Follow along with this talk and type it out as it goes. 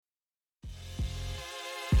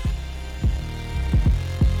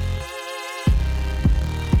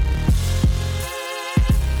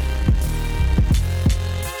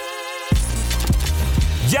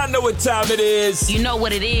know what time it is. You know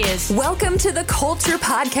what it is. Welcome to the Culture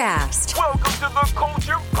Podcast. Welcome to the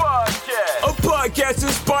Culture Podcast. A podcast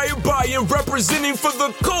inspired by and representing for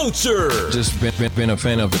the culture. Just been a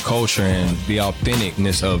fan of the culture and the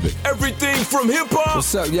authenticness of it. Everything from hip-hop.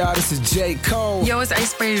 What's up, y'all? This is J. Cole. Yo, it's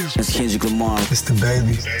Ice Spice. It's Kendrick Lamar. It's the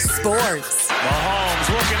baby. Sports. Mahomes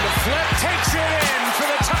looking to flip, takes it in for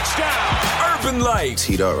the touchdown. Urban life. It's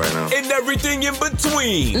heat up right now. And everything in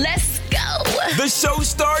between. Let's go. The show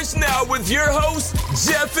starts now with your hosts,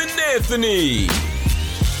 Jeff and Anthony.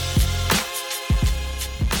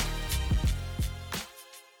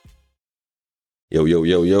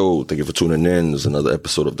 Yo. Thank you for tuning in. There's another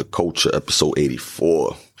episode of The Culture, episode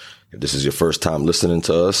 84. If this is your first time listening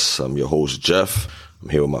to us, I'm your host, Jeff. I'm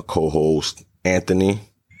here with my co-host, Anthony.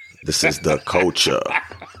 This is The Culture.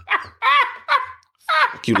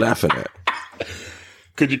 What you laughing at?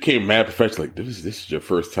 Because you came mad professional. Like, this is your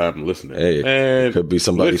first time listening. Hey, it could be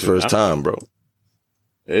somebody's first time, bro.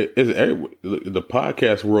 The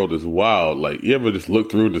podcast world is wild. Like, you ever just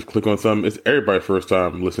look through, just click on something? It's everybody's first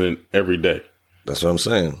time listening every day. That's what I'm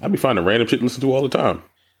saying. I be finding random shit to listen to all the time.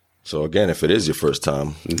 So again, if it is your first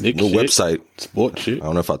time, Nick new shit, website. Sports shit. I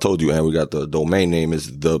don't know if I told you, and we got the domain name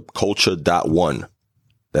is theculture.one.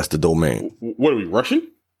 That's the domain. What are we, Russian?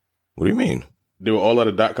 What do you mean? They were all out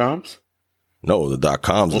of .coms? No, the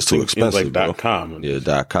 .coms is too expensive, like bro. .com.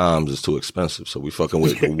 Yeah, .coms is too expensive. So we fucking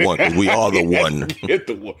with the one, 'cause we are the one. Get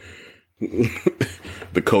the one.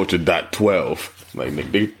 The culture .12. Like,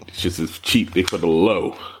 it's just as cheap. They for the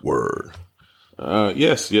low. Word.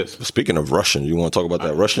 Yes. Speaking of Russian, you want to talk about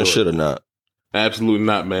that Russian shit or not? Absolutely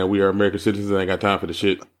not, man. We are American citizens. I ain't got time for the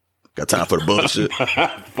shit. Got time for the bullshit?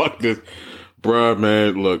 Fuck this. Bruh,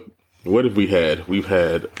 man, look. What have we had? We've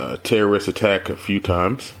had a terrorist attack a few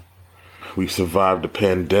times. We've survived a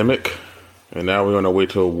pandemic. And now we're on our way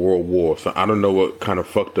to a world war. So I don't know what kind of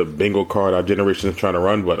fucked up bingo card our generation is trying to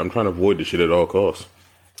run, but I'm trying to avoid this shit at all costs.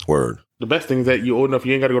 Word. The best thing is that you're old enough,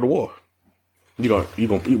 you ain't got to go to war. You're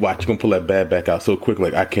gonna pull that bad back out so quick,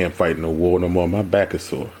 like, I can't fight no war no more. My back is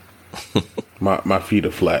sore. my feet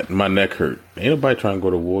are flat. My neck hurt. Ain't nobody trying to go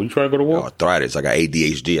to war. You trying to go to war? Arthritis. I got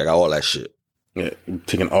ADHD. I got all that shit. Yeah, I'm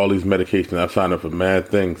taking all these medications. I've signed up for mad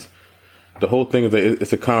things. The whole thing is that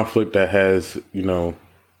it's a conflict that has,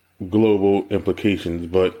 global implications,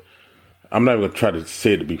 but I'm not even gonna try to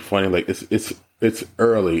say it to be funny. Like, it's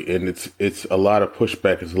early and it's a lot of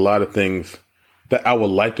pushback. It's a lot of things that I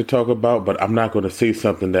would like to talk about, but I'm not going to say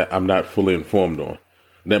something that I'm not fully informed on.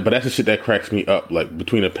 But that's the shit that cracks me up. Like,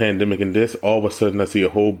 between a pandemic and this, all of a sudden I see a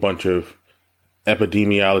whole bunch of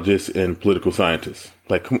epidemiologists and political scientists.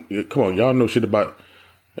 Like, come on, y'all know shit about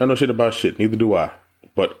shit. Neither do I.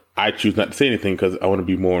 But I choose not to say anything because I want to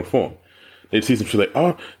be more informed. They see some shit like,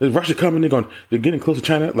 oh, there's Russia coming. They're getting close to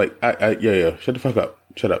China. Like, yeah. Shut the fuck up.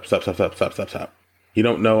 Shut up. Stop. You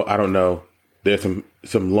don't know. I don't know. There's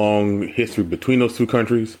some long history between those two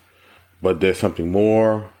countries, but there's something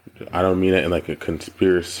more. I don't mean that in like a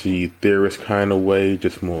conspiracy theorist kind of way.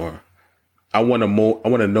 Just more. I want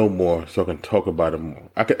to know more so I can talk about it more.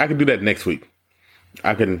 I can do that next week.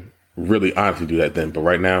 I can really honestly do that then. But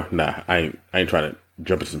right now, nah. I ain't trying to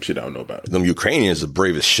jump into some shit I don't know about. Them Ukrainians are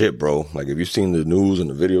brave as shit, bro. Like, if you've seen the news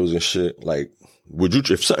and the videos and shit, like,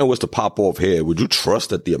 if something was to pop off here, would you trust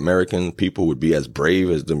that the American people would be as brave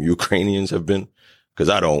as them Ukrainians have been? Because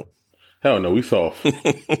I don't. Hell no, we soft.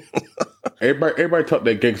 Everybody talk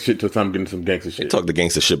that gangster shit till I'm getting some gangster shit. They talk the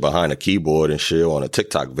gangster shit behind a keyboard and shit on a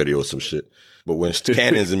TikTok video or some shit. But when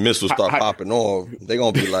cannons and missiles start popping off, they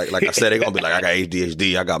gonna be like I said, they gonna be like, I got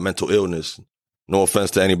ADHD, I got mental illness. No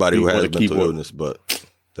offense to anybody who has mental illness, but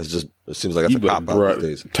that's just, it seems like that's a cop out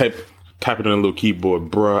these days. Type it on a little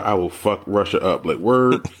keyboard, bruh, I will fuck Russia up. Like,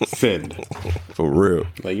 word, send. For real.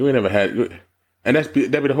 Like, you ain't never had, and that'd be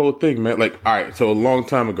the whole thing, man. Like, all right, so a long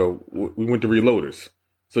time ago, we went to reloaders.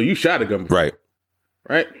 So you shot a gun before,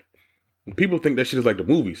 right? And people think that shit is like the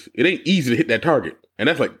movies. It ain't easy to hit that target. And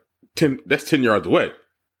that's like 10 yards away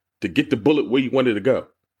to get the bullet where you wanted to go.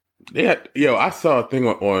 I saw a thing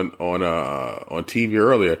on TV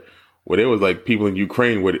earlier where there was like people in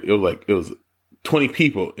Ukraine where it was 20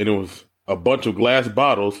 people and it was a bunch of glass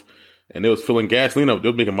bottles and they was filling gasoline up. They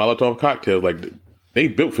were making Molotov cocktails. Like, they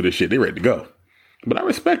built for this shit. They ready to go. But I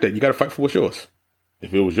respect that. You got to fight for what's yours.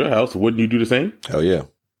 If it was your house, wouldn't you do the same? Hell yeah.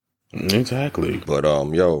 Exactly. But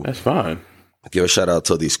that's fine. Give a shout out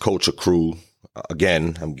to these culture crew.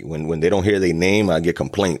 Again, when they don't hear their name, I get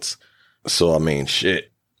complaints. So I mean,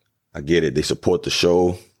 shit, I get it. They support the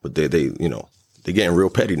show, but they getting real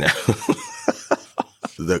petty now.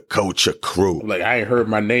 The culture crew. Like, I ain't heard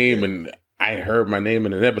my name and I heard my name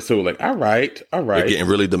in an episode. Like, all right. They're getting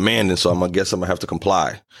really demanding, so I'm going to have to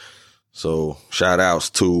comply. So, shout outs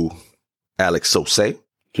to Alex Sosay.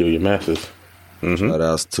 Kill your masters. Mm-hmm. Shout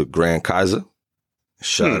outs to Grand Kaiser.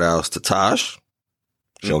 Shout outs to Taj.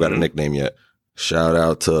 She don't got a nickname yet. Shout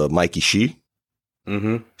out to Mikey Shee.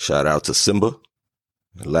 Mm-hmm. Shout out to Simba.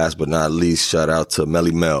 And last but not least, shout out to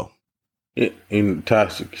Melly Mel. Yeah, and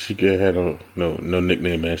Taj, she had no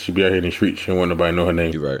nickname, man. She be out here in the street. She don't want nobody to know her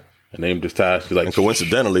name. You're right. Her name just Taj. She's like, and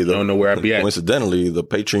coincidentally, don't know where I be at. Coincidentally, the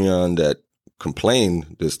Patreon that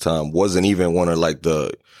complained this time wasn't even one of like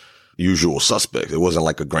the usual suspects. It wasn't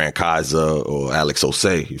like a Grand Kaiser or Alex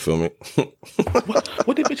Osei. You feel me?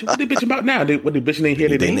 what they bitch about now? What the bitch ain't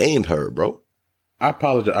here? They named her, bro. I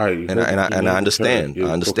apologize. And I understand. I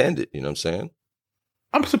understand it. You know what I'm saying?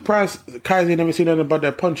 I'm surprised Kaiser never seen nothing about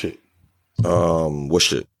that punch shit. What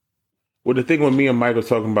shit? Well, the thing with me and Mike was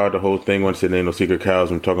talking about the whole thing once it ain't no secret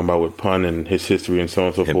cows. I'm talking about with Pun and his history and so on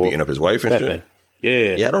and so him forth. Beating up his wife and that shit? Thing.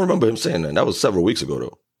 Yeah. Yeah, I don't remember him saying that. That was several weeks ago,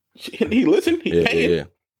 though. He listened? Yeah.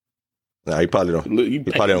 Nah, he probably don't. He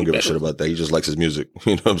probably don't give a shit about that. He just likes his music.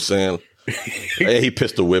 You know what I'm saying? He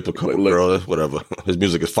pistol whip a couple girls, whatever. His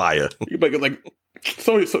music is fire.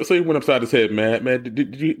 So he went upside his head, man.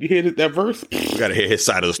 Did you hear that verse? We gotta hear his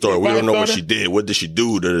side of the story. We don't know what she did. What did she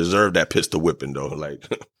do to deserve that pistol whipping, though? Like,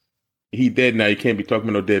 he dead now. He can't be talking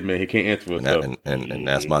about no dead man. He can't answer for himself. And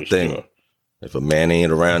that's my thing. Sure. If a man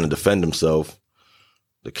ain't around to defend himself,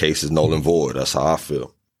 the case is null and void. That's how I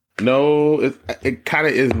feel. No, it kind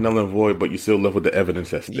of is null and void, but you still left with the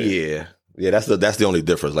evidence that's there. Yeah. That's the only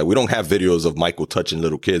difference. Like, we don't have videos of Michael touching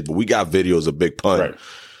little kids, but we got videos of Big Pun. Right.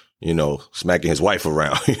 You know, smacking his wife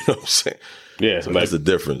around. You know what I'm saying? Yeah, so that's the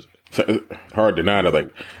difference. Hard to deny that.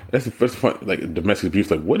 Like, that's the first fun. Like, domestic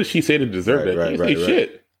abuse. Like, what did she say to deserve that? Right.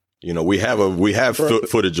 Shit. You know, we have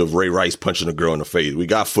footage of Ray Rice punching a girl in the face. We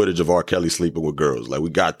got footage of R. Kelly sleeping with girls. Like,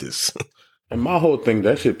 we got this. And my whole thing,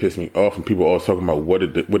 that shit pissed me off. And people always talking about what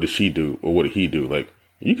did she do or what did he do? Like,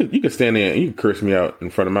 you could stand there and you can curse me out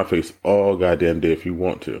in front of my face all goddamn day if you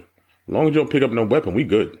want to. As long as you don't pick up no weapon, we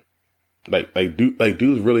good. Like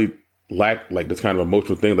dudes really lack like this kind of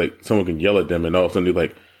emotional thing. Like, someone can yell at them and all of a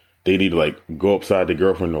sudden they need to like go upside their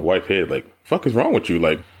girlfriend or wife head. Like, fuck is wrong with you?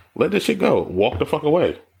 Like, let this shit go. Walk the fuck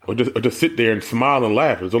away. Or just sit there and smile and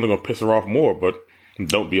laugh. It's only gonna piss her off more, but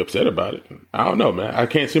don't be upset about it. I don't know, man. I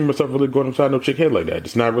can't see myself really going upside no chick head like that.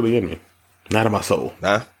 It's not really in me. Not in my soul.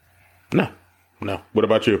 Nah. No. What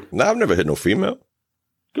about you? Nah, I've never hit no female.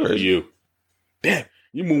 Good for you. Damn.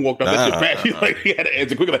 You moonwalked out that shit fast. He's like, he had to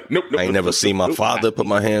answer quickly. Like, nope. I ain't never seen my father put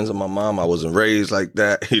my hands on my mom. I wasn't raised like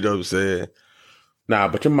that. You know what I'm saying? Nah,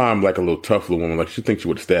 but your mom like a little tough little woman. Like, she thinks she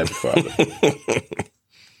would have stabbed your father.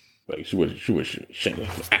 Like, she would shame.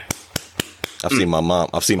 I've seen my mom.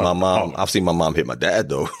 I've seen my mom hit my dad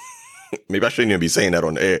though. Maybe I shouldn't even be saying that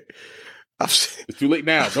on the air. It's too late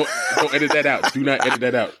now. Don't edit that out. Do not edit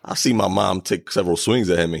that out. I've seen my mom take several swings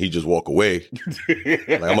at him and he just walk away. Like,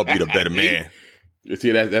 I'm gonna be the better man. You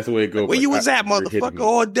see, that's the way it goes. Where you was at, motherfucker,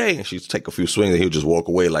 all day? And she'd take a few swings and he'll just walk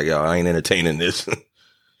away like, yo, I ain't entertaining this.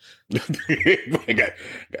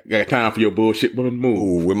 got time for your bullshit, woman. Move.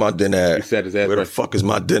 Ooh, where my dinner at? He sat his ass where the fuck is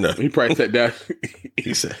my dinner? He probably sat down.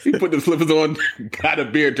 he put the slippers on, got a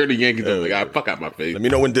beer, turned the Yankees on. Like, fuck out my face. Let me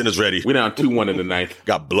know when dinner's ready. We down 2-1 in the ninth.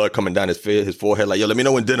 Got blood coming down his forehead. Like, yo, let me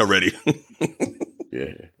know when dinner ready.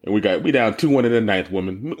 Yeah, and we down 2-1 in the ninth.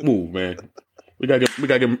 Woman, move, man. We gotta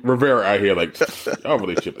get Rivera out here. Like, our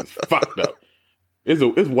relationship is fucked up.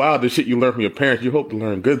 It's wild the shit you learn from your parents. You hope to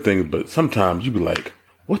learn good things, but sometimes you be like,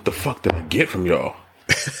 what the fuck did I get from y'all?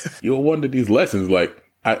 You'll wonder these lessons. Like,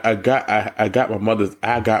 I got my mother's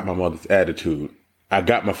attitude. I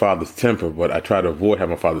got my father's temper, but I try to avoid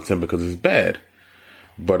having my father's temper because it's bad.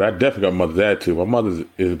 But I definitely got my mother's attitude. My mother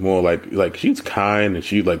is more like she's kind and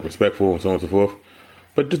she's like respectful and so on and so forth.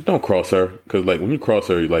 But just don't cross her, because like when you cross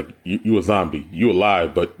her, like you a zombie. You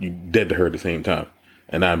alive, but you dead to her at the same time.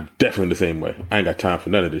 And I'm definitely the same way. I ain't got time for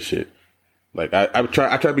none of this shit. Like, I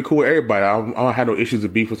try to be cool with everybody. I don't have no issues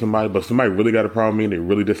of beef with somebody, but if somebody really got a problem with me and they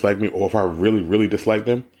really dislike me, or if I really, really dislike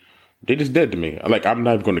them, they just dead to me. Like, I'm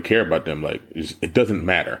not even going to care about them. Like, it doesn't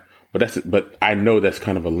matter. But I know that's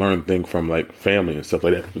kind of a learned thing from like family and stuff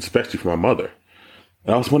like that, especially from my mother.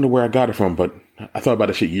 And I was wondering where I got it from, but I thought about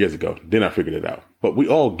that shit years ago. Then I figured it out. But we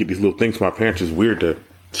all get these little things from our parents. It's weird to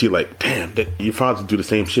see like, damn, that your father do the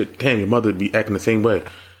same shit. Damn, your mother be acting the same way.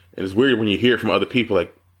 And it's weird when you hear from other people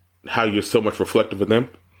like how you're so much reflective of them.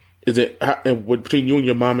 Is it between you and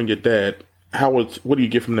your mom and your dad? What do you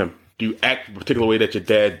get from them? Do you act a particular way that your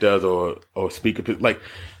dad does, or speak? Like,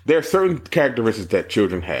 there are certain characteristics that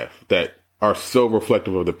children have that are so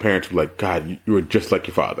reflective of the parents. Like, God, you were just like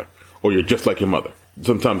your father. or you're just like your mother.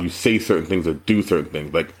 Sometimes you say certain things or do certain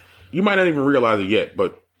things. Like, you might not even realize it yet,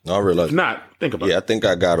 but I realize. If not, think about it. Yeah, I think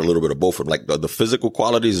I got a little bit of both of them. Like the physical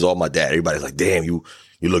qualities is all my dad. Everybody's like, damn, you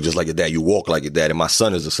look just like your dad. You walk like your dad. And my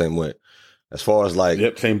son is the same way. As far as like,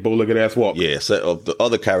 yep, same bow-legged ass walk. Yeah, so the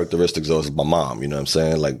other characteristics though is my mom. You know what I'm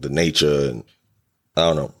saying? Like the nature, and I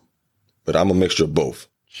don't know, but I'm a mixture of both.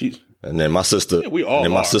 And then my sister,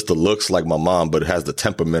 my sister looks like my mom, but has the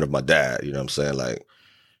temperament of my dad. You know what I'm saying? Like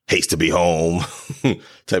hates to be home,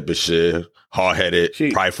 type of shit. Hard headed,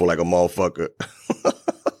 prideful like a motherfucker.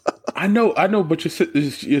 I know, but your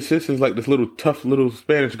sister's like this little tough little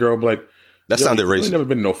Spanish girl. I'm like, that sounded racist. She's never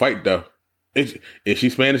been in no fight though. Is she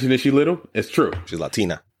Spanish and is she little? It's true. She's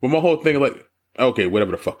Latina. But my whole thing is like, okay,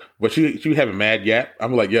 whatever the fuck. But she having mad yap.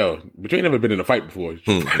 I'm like, yo, but you ain't never been in a fight before.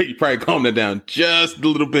 You probably calm that down just a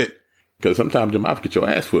little bit. Because sometimes your mouth get your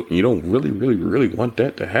ass whooped and you don't really, really, really want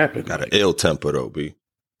that to happen. Got an ill temper though, B.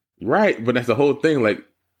 Right, but that's the whole thing. Like,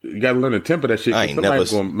 you got to learn to temper that shit.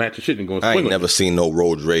 Somebody's going to match your shit and going to swing. I ain't never seen no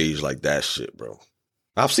road rage like that shit, bro.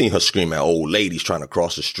 I've seen her scream at old ladies trying to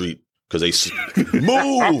cross the street because they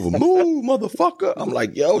move, motherfucker. I'm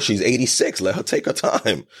like, yo, she's 86. Let her take her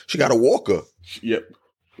time. She got a walker. Yep.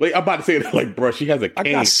 Like, I'm about to say that, like, bro, she has a cane.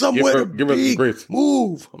 I got somewhere give her some grace.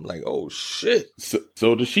 Move. I'm like, oh, shit.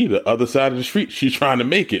 So does she. The other side of the street, she's trying to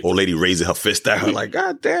make it. Old lady raising her fist at her like,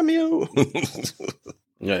 God damn you.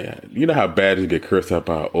 Yeah. You know how bad it is to get cursed out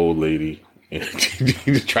by an old lady and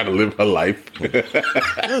just trying to live her life?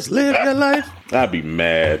 Just live your life. I'd be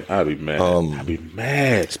mad. I'd be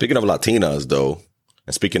mad. Speaking of Latinas, though,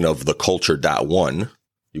 and speaking of the culture.one,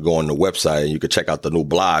 you go on the website and you can check out the new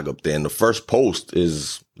blog up there. And the first post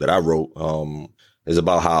that I wrote is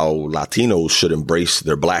about how Latinos should embrace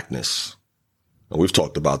their blackness. And we've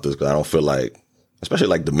talked about this because I don't feel like, especially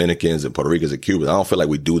like Dominicans and Puerto Ricans and Cubans, I don't feel like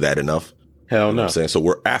we do that enough. Hell no. You know what I'm saying? So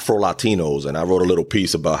we're Afro-Latinos, and I wrote a little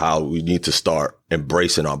piece about how we need to start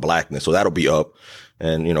embracing our blackness. So that'll be up.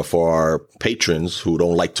 And, you know, for our patrons who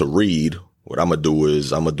don't like to read, what I'm going to do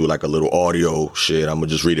is I'm going to do like a little audio shit. I'm going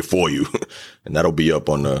to just read it for you. And that'll be up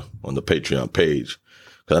on the Patreon page.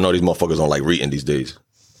 Because I know these motherfuckers don't like reading these days.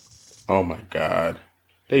 Oh, my God.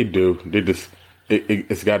 They do. They just,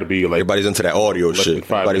 it's got to be like. Everybody's into that audio shit.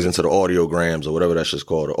 Everybody's into the audiograms or whatever that shit's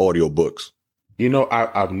called, the audio books. You know,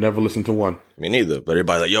 I've never listened to one. Me neither. But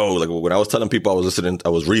everybody's like, yo, like when I was telling people I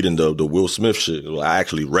was reading the Will Smith shit. I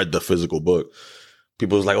actually read the physical book.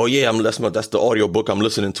 People was like, oh yeah, that's the audio book I'm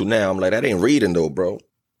listening to now. I'm like, that ain't reading though, bro.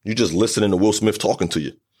 You just listening to Will Smith talking to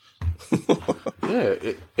you. Yeah,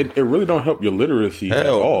 it really don't help your literacy at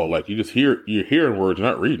all. Like you're hearing words,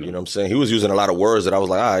 not reading. You know what I'm saying? He was using a lot of words that I was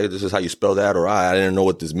like, all right, this is how you spell that, or I didn't know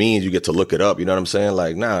what this means. You get to look it up. You know what I'm saying?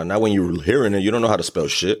 Like, nah, not when you're hearing it, you don't know how to spell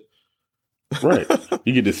shit. Right.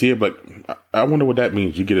 You get to see it, but I wonder what that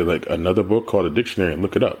means. You get like another book called a dictionary and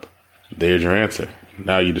look it up. There's your answer.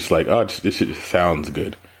 Now you're just like, oh, this shit just sounds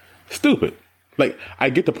good. Stupid. Like, I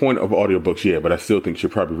get the point of audiobooks, yeah, but I still think you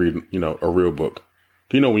should probably read, you know, a real book.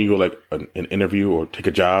 You know, when you go like an interview or take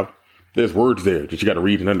a job, there's words there that you got to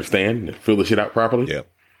read and understand and fill the shit out properly. Yeah.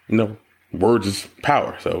 You know, words is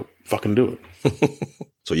power, so fucking do it.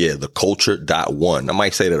 So yeah, the culture.one. I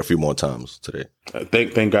might say that a few more times today.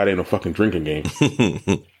 Thank God ain't no fucking drinking game.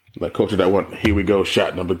 Like culture.one. Here we go.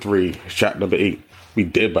 Shot number 3. Shot number 8. We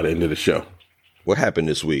dead by the end of the show. What happened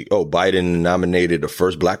this week? Oh, Biden nominated the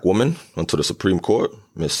first black woman onto the Supreme Court,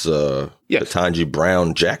 Miss Ketanji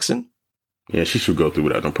Brown Jackson. Yeah, she should go through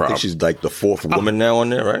without no problem. I think she's like the 4th woman now on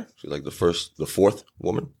there, right? She's like the 4th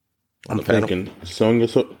woman. I'm thinking Sonia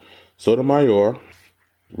Sotomayor,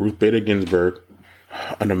 Ruth Bader Ginsburg,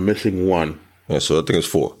 and I'm missing one. Yeah, so I think it's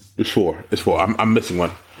 4. It's 4. I'm missing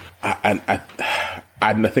one. I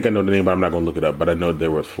think I know the name, but I'm not going to look it up. But I know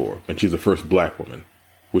there was 4, and she's the first black woman,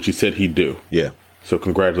 which he said he'd do. Yeah. So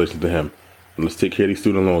congratulations to him. And let's take care of these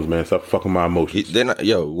student loans, man. Stop fucking my emotions.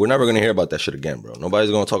 We're never going to hear about that shit again, bro.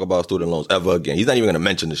 Nobody's going to talk about student loans ever again. He's not even going to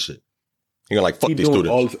mention this shit. He's going to fuck these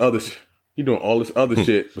students. He's doing all this other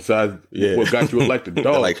shit besides what got you elected.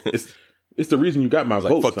 Dog, like, it's the reason you got my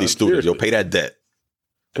vote. Fuck these students. Seriously. Yo, pay that debt.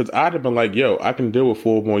 Because I'd have been like, yo, I can deal with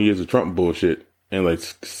 4 more years of Trump bullshit and like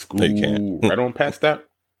school right on past that.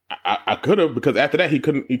 I could have, because after that he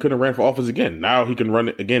couldn't have ran for office again. Now he can run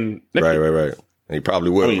it again next year. Right. And he probably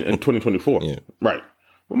will. I mean, in 2024. Yeah. Right.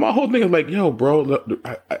 But my whole thing is like, yo, bro, look,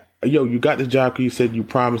 you got this job because you said you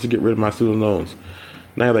promised to get rid of my student loans.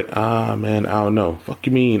 Now you're like, man, I don't know. Fuck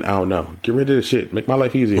you mean, I don't know. Get rid of this shit. Make my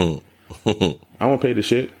life easier. I won't pay the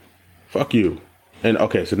shit. Fuck you. And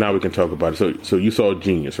okay, so now we can talk about it. So you saw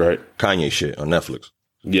Genius, right? Kanye shit on Netflix.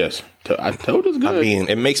 Yes. I told it's good. I mean,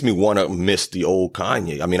 it makes me want to miss the old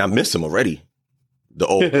Kanye. I mean, I miss him already. the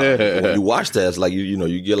old Kanye. When you watch that, it's like,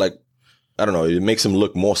 you get like, I don't know, it makes him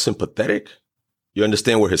look more sympathetic. You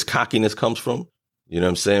understand where his cockiness comes from? You know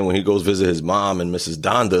what I'm saying? When he goes visit his mom and Mrs.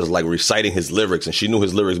 Donda is like reciting his lyrics, and she knew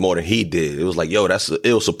his lyrics more than he did. It was like, yo, that's an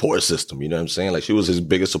ill support system. You know what I'm saying? Like, she was his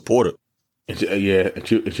biggest supporter. And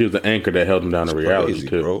she was the anchor that held him down to reality, crazy,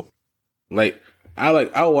 too. Bro. Like,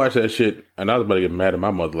 I'll watch that shit, and I was about to get mad at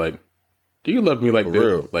my mother. Like, do you love me like this?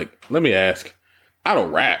 Real. Like, let me ask. I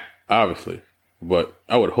don't rap, obviously. But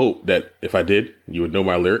I would hope that if I did, you would know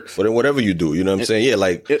my lyrics. But then whatever you do, you know what I'm saying? Yeah,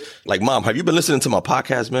 like, Mom, have you been listening to my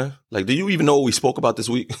podcast, man? Like, do you even know what we spoke about this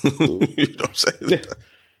week? You know what I'm saying?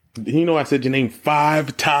 You know I said your name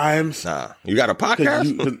 5 times? Nah. You got a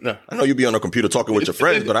podcast? Nah. I know you be on a computer talking with your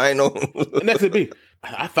friends, but I ain't know. And that's it,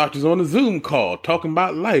 I thought you was on a Zoom call talking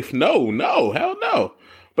about life. No, hell no.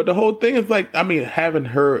 But the whole thing is like, I mean, having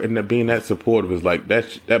her and being that supportive is like,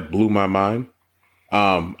 that blew my mind.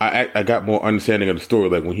 I got more understanding of the story,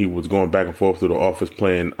 like when he was going back and forth through the office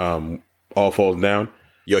playing All Falls Down.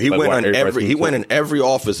 Yo, he went in every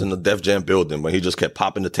office in the Def Jam building when he just kept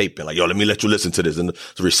popping the tape in, like, yo, let me let you listen to this. And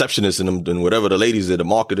the receptionist and whatever the ladies did, the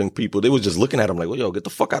marketing people, they was just looking at him like, well, yo, get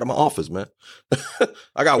the fuck out of my office, man.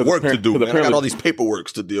 I got work to do, man. I got all these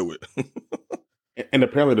paperworks to deal with. And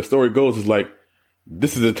apparently the story goes is like,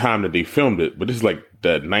 this is the time that they filmed it, but this is like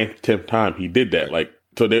the 9th, 10th time he did that. Like,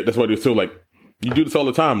 so that's why they're still like, you do this all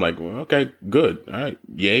the time. Like, well, okay, good. All right.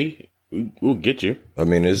 Yay. We'll get you. I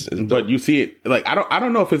mean, it's but you see it like, I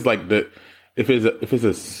don't know if it's like if it's a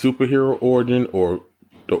superhero origin or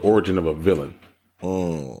the origin of a villain.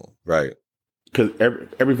 Right. Cause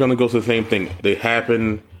every villain goes to the same thing. They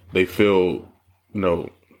happen, they feel,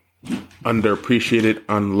 underappreciated,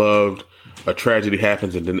 unloved. A tragedy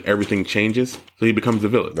happens and then everything changes. So he becomes the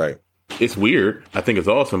villain. Right. It's weird. I think it's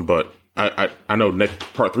awesome, but I know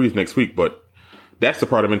part 3 is next week, but that's the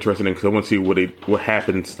part I'm interested in because I want to see what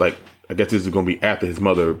happens. Like, I guess this is going to be after his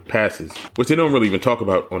mother passes, which they don't really even talk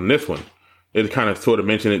about on this one. They kind of sort of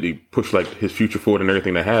mention it. They push like his future forward and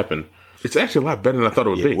everything that happened. It's actually a lot better than I thought it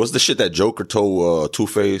would be. What's the shit that Joker told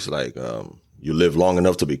Two-Face? Like, you live long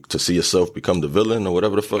enough to see yourself become the villain or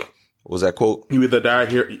whatever the fuck. What was that quote? You either die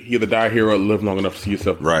here or live long enough to see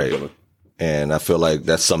yourself become the villain. And I feel like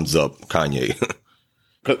that sums up Kanye.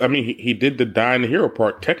 Because, I mean, he did the dying the hero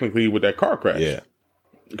part technically with that car crash. Yeah.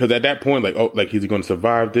 Because at that point, like, oh, like, is he going to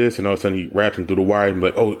survive this? And all of a sudden he wraps him through the wire and be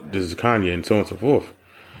like, oh, this is Kanye, and so on and so forth.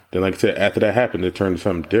 Then, like I said, after that happened, it turned to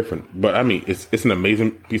something different. But, I mean, it's an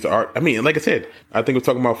amazing piece of art. I mean, like I said, I think we're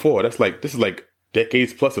talking about 4. This is like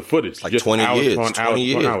decades plus of footage. Like 20 years. 20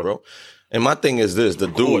 years, bro. And my thing is this,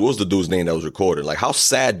 what was the dude's name that was recorded? Like, how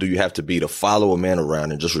sad do you have to be to follow a man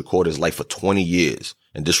around and just record his life for 20 years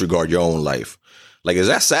and disregard your own life? Like, is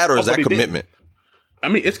that sad or is that commitment? I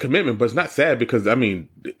mean, it's commitment, but it's not sad because, I mean,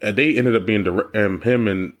 they ended up being him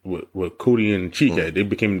and with Cootie and Chika. They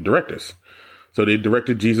became directors. So they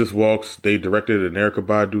directed Jesus Walks. They directed an Erykah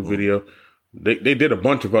Badu video. They did a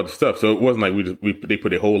bunch of other stuff. So it wasn't like they put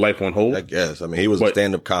their whole life on hold. I guess. I mean, he was a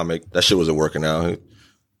stand-up comic. That shit wasn't working out.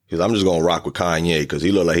 Because I'm just going to rock with Kanye because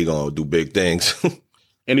he looked like he going to do big things.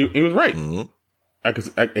 And he was right.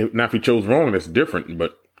 Mm-hmm. Now, if he chose wrong, that's different,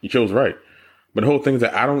 but he chose right. But the whole thing is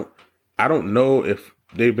that I don't know if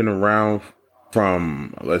they've been around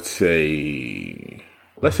from, let's say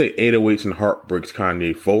 808s and Heartbreaks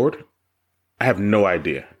Kanye forward. I have no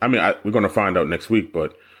idea. I mean, we're going to find out next week,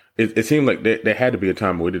 but it seemed like there had to be a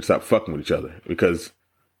time where we did stop fucking with each other. Because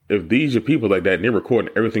if these are people like that and they're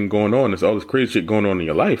recording everything going on, there's all this crazy shit going on in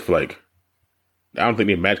your life, like, I don't think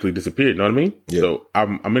they magically disappeared, you know what I mean? Yeah. So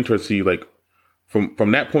I'm interested to see, like,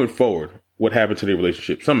 from that point forward, what happened to their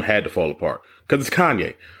relationship. Something had to fall apart. Because it's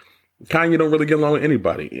Kanye. Kanye don't really get along with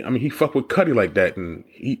anybody. I mean, he fucked with Cudi like that, and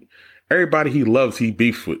everybody he loves, he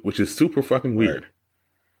beefs with, which is super fucking weird. Right.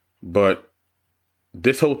 But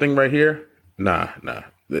this whole thing right here, nah.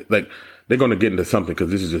 Like, they're going to get into something because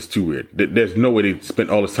this is just too weird. There's no way they spent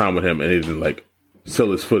all this time with him and they didn't, like,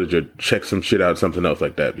 sell his footage or check some shit out, something else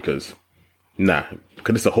like that, because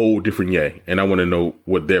it's a whole different Ye, and I want to know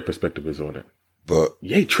what their perspective is on it. But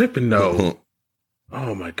Ye tripping, though.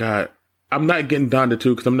 Oh, my God. I'm not getting Donda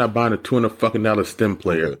 2 because I'm not buying a $200 stem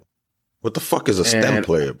player. What the fuck is a stem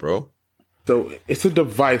player, bro? So it's a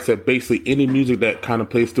device that basically any music that kind of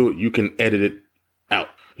plays through it, you can edit it out.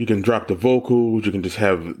 You can drop the vocals. You can just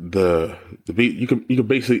have the beat. You can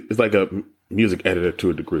basically, it's like a music editor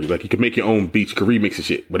to a degree. Like, you can make your own beats. You can remix the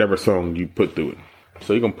shit, whatever song you put through it.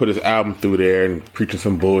 So you're going to put his album through there and preaching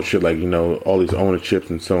some bullshit like, all these ownerships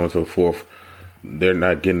and so on and so forth. They're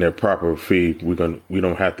not getting their proper fee. We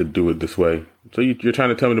don't have to do it this way. So you're trying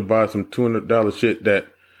to tell me to buy some $200 shit that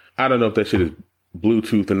I don't know if that shit is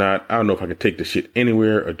Bluetooth or not. I don't know if I can take the shit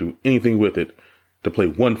anywhere or do anything with it to play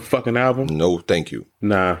one fucking album. No, thank you.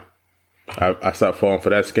 Nah. I stopped falling for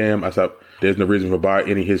that scam. There's no reason to buy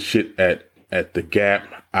any of his shit at the Gap.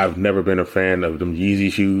 I've never been a fan of them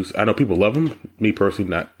Yeezy shoes. I know people love them. Me personally,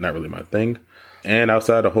 not really my thing. And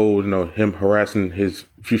outside the whole, him harassing his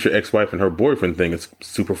future ex-wife and her boyfriend thing is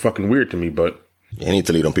super fucking weird to me, but... You need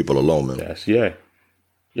to leave them people alone, man. Yeah.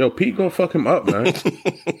 Yo, Pete gonna fuck him up, man.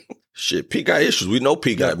 Shit, Pete got issues. We know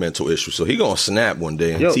Pete got mental issues, so he gonna snap one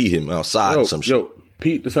day and see him outside or some shit.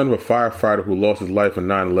 Pete, the son of a firefighter who lost his life in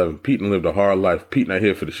 9/11. Pete lived a hard life. Pete not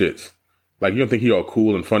here for the shits. Like, you don't think he all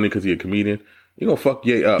cool and funny because he a comedian? You gonna fuck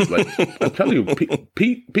Ye up. Like, I'm telling you,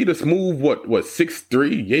 Pete a smooth, what,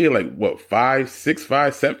 6'3"? Ye like, what, 5'6",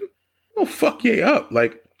 5'7"? You gonna fuck Ye up.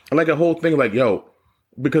 Like a whole thing, like, yo,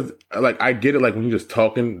 because, like, I get it, like, when you're just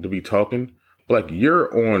talking to be talking, but, like,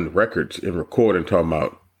 you're on records and recording talking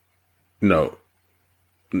about,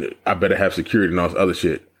 I better have security and all this other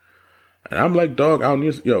shit. And I'm like, dog, I don't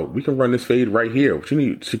need, we can run this fade right here. But you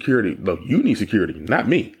need security. Look, you need security, not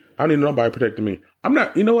me. I don't need nobody protecting me. I'm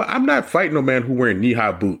not, you know what? I'm not fighting no man who wearing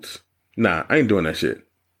knee-high boots. Nah, I ain't doing that shit.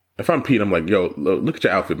 If I'm Pete, I'm like, yo, look at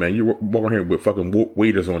your outfit, man. You're walking here with fucking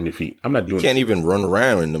waders on your feet. I'm not doing that. You can't even run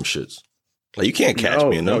around in them shits. Like, you can't catch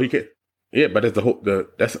me in them. No, you can't. Yeah, but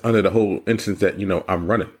that's under the whole instance that, I'm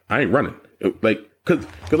running. I ain't running. Cause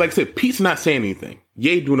like I said, Pete's not saying anything.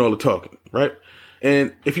 Ye doing all the talking, right?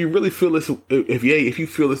 And if you really feel this, if you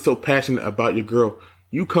feel this so passionate about your girl,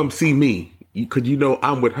 you come see me. Because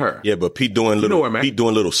I'm with her. Yeah, but Pete doing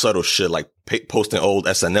little subtle shit, like posting old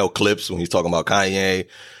SNL clips when he's talking about Kanye,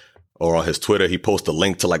 or on his Twitter he posts a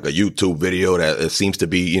link to like a YouTube video that it seems to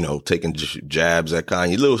be taking jabs at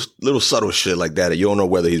Kanye, little subtle shit like that. You don't know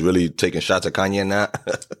whether he's really taking shots at Kanye or not.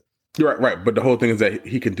 You're right. But the whole thing is that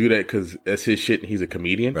he can do that because that's his shit and he's a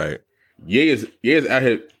comedian. Right. Ye is out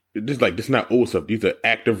here. This is not old stuff. These are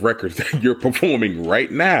active records that you're performing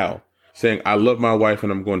right now, saying, I love my wife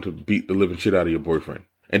and I'm going to beat the living shit out of your boyfriend.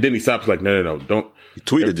 And then he stops like, no, don't. He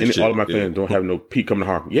tweeted this shit. All of my fans don't have no Pete coming to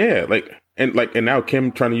harm. Yeah, and now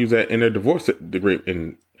Kim trying to use that in their divorce degree.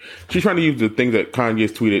 And she's trying to use the things that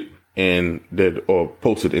Kanye's tweeted and did or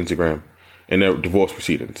posted to Instagram in their divorce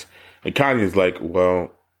proceedings. And Kanye's like,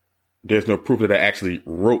 well, there's no proof that I actually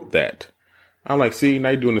wrote that. I'm like, see, now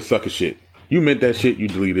you're doing the sucker shit. You meant that shit, you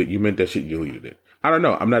deleted it. You meant that shit, you deleted it. I don't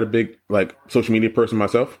know. I'm not a big social media person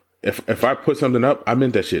myself. If I put something up, I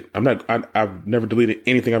meant that shit. I've never deleted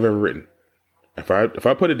anything I've ever written. If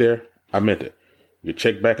I put it there, I meant it. You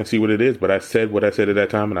check back and see what it is, but I said what I said at that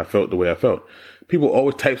time and I felt the way I felt. People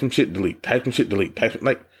always type some shit, delete, type some shit, delete,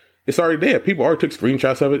 it's already there. People already took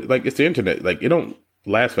screenshots of it. Like, it's the internet. Like, it don't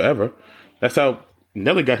last forever. That's how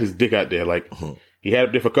Nelly got his dick out there. Like, he had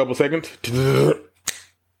it there for a couple seconds.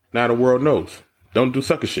 Now the world knows. Don't do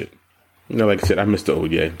sucker shit. Like I said, I missed the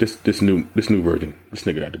old Ye. This new version. This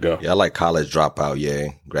nigga got to go. Yeah, I like College Dropout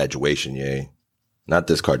Ye, Graduation Ye. Not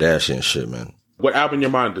this Kardashian shit, man. What album in your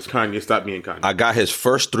mind does Kanye stop being Kanye? I got his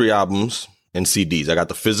first 3 albums in CDs. I got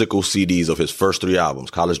the physical CDs of his first 3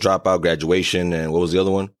 albums. College Dropout, Graduation, and what was the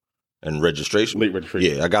other one? And Registration? Late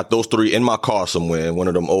Registration. Yeah, I got those 3 in my car somewhere. In one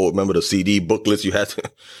of them old, remember the CD booklets you had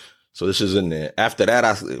to... So this is in there. After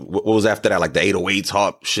that, what was after that? Like the 808s,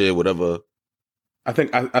 Harp shit, whatever. I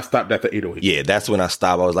think I stopped at the 808. Yeah, that's when I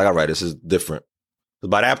stopped. I was like, all right, this is different.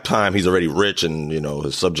 By that time, he's already rich and,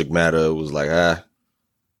 his subject matter was like,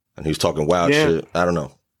 and he was talking wild shit. I don't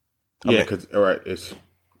know. Yeah, because, all right, it's,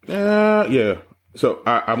 yeah. So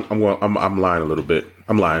I'm lying a little bit.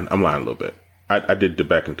 I'm lying a little bit. I did dip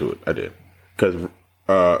back into it. I did. Because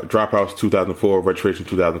Dropouts 2004, Registration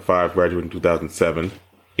 2005, Graduating 2007,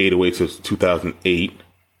 808s was 2008.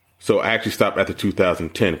 So I actually stopped after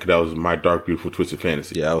 2010 because that was My Dark Beautiful Twisted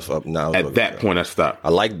Fantasy. Yeah, I was up now. At that point, I stopped. I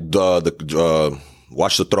liked the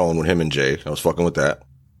Watch the Throne with him and Jay. I was fucking with that.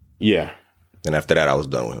 Yeah. And after that, I was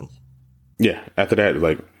done with him. Yeah. After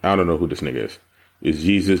that, I don't know who this nigga is. It's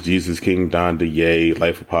Jesus King, Donda, Ye,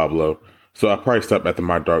 Life of Pablo. So I probably stopped after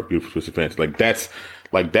My Dark Beautiful Twisted Fantasy.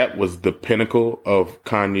 That was the pinnacle of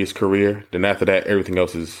Kanye's career. Then after that, everything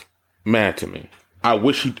else is mad to me. I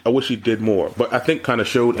wish he did more, but I think kind of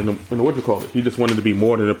showed in the what you call it. He just wanted to be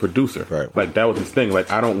more than a producer. Right. That was his thing.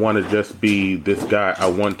 I don't want to just be this guy. I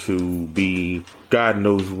want to be God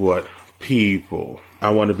knows what people.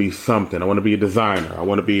 I want to be something. I want to be a designer. I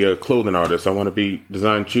want to be a clothing artist. I want to be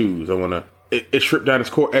design shoes. I want to. It stripped down his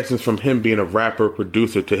core essence from him being a rapper,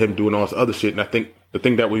 producer to him doing all this other shit. And I think the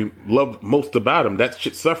thing that we love most about him, that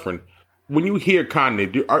shit's suffering. When you hear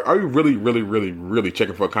Kanye, are you really, really, really, really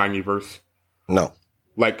checking for a Kanye verse? No.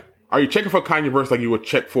 Are you checking for Kanye verse like you would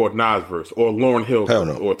check for a Nas verse or Lauryn Hill verse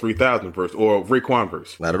no. or 3000 verse or Raekwon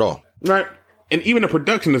verse? Not at all. Right. And even the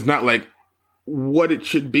production is not like what it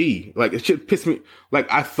should be. Like, it should piss me. Like,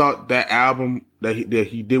 I thought that album that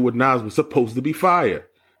he did with Nas was supposed to be fire.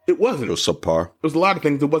 It wasn't. It was subpar. There was a lot of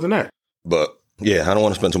things that wasn't that. But yeah, I don't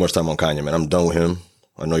want to spend too much time on Kanye, man. I'm done with him.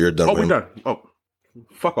 I know you're done with him. We're done. Oh,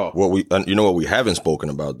 fuck off. You know what we haven't spoken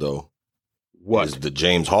about though? What? Is the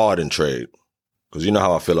James Harden trade. Because you know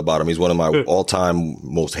how I feel about him. He's one of my all-time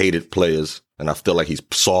most hated players, and I feel like he's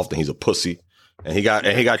soft and he's a pussy. And he got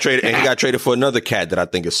traded for another cat that I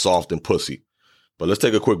think is soft and pussy. But let's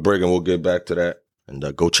take a quick break and we'll get back to that. And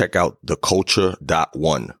go check out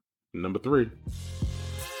theculture.one. Number 3.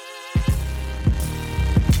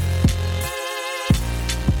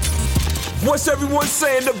 What's everyone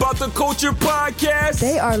saying about the Culture Podcast?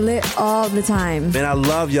 They are lit all the time. Man, I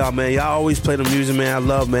love y'all, man. Y'all always play the music, man. I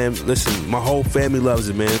love, man. Listen, my whole family loves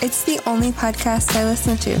it, man. It's the only podcast I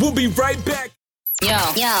listen to. We'll be right back. Yo.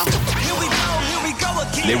 Here we go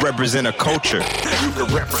again. They represent a culture. You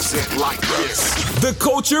can represent like this. The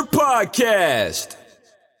Culture Podcast.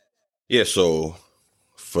 Yeah, so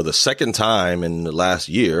for the second time in the last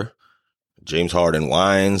year, James Harden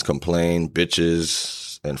whines, complains, bitches,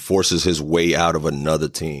 and forces his way out of another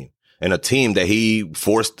team. And a team that he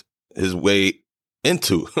forced his way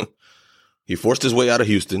into. He forced his way out of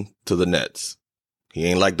Houston to the Nets. He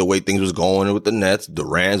ain't like the way things was going with the Nets.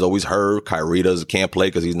 Durant's always hurt. Kyrie can't play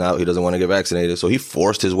because he doesn't want to get vaccinated. So he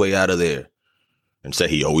forced his way out of there and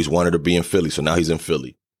said he always wanted to be in Philly. So now he's in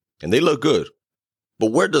Philly. And they look good.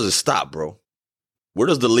 But where does it stop, bro? Where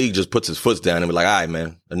does the league just puts his foot down and be like, all right,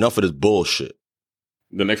 man, enough of this bullshit?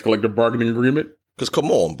 The next collective bargaining agreement? Because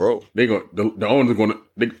come on, bro. The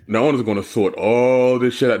owners are gonna sort all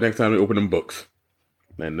this shit out next time they open them books.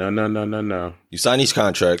 Man, no. You sign these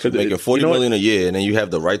contracts, you're making $40 million a year, and then you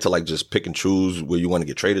have the right to like just pick and choose where you want to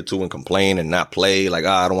get traded to and complain and not play. Like,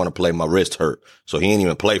 I don't want to play, my wrist hurt. So he ain't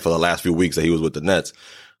even play for the last few weeks that he was with the Nets.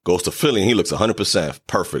 Goes to Philly and he looks 100%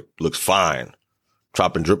 perfect, looks fine,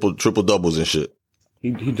 dropping triple doubles and shit.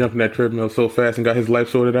 He jumped in that treadmill so fast and got his life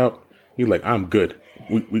sorted out. He's like, I'm good.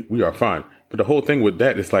 We are fine. But the whole thing with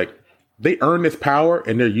that is like, they earn this power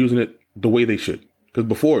and they're using it the way they should. Because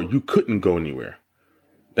before, you couldn't go anywhere.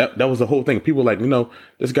 That was the whole thing. People were like,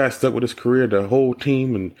 this guy stuck with his career, the whole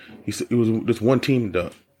team, and it was this one team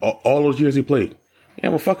all those years he played. He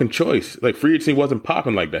have a fucking choice. Like, free agency wasn't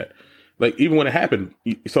popping like that. Like, even when it happened,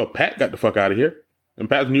 you saw Pat got the fuck out of here. And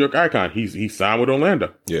Pat's a New York icon. He signed with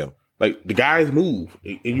Orlando. Yeah. Like, the guys move,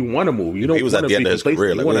 and you want to move. You don't. He was at the end of his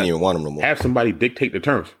career. Like, we didn't even want him to move. Have somebody dictate the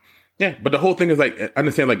terms. Yeah, but the whole thing is like, I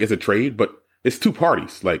understand like it's a trade, but it's two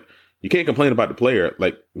parties. Like, you can't complain about the player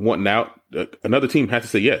like wanting out. Another team has to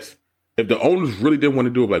say yes. If the owners really didn't want to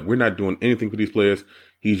do it, like, we're not doing anything for these players.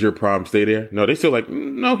 He's your problem. Stay there. No, they still like,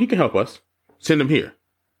 no, he can help us. Send him here.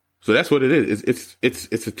 So that's what it is.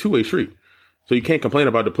 It's a two-way street. So you can't complain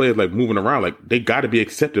about the players like moving around. Like, they got to be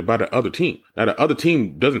accepted by the other team. Now, the other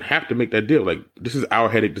team doesn't have to make that deal. Like, this is our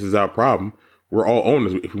headache. This is our problem. We're all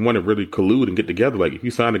owners. If we want to really collude and get together, like, if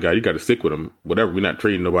you sign a guy, you got to stick with him. Whatever. We're not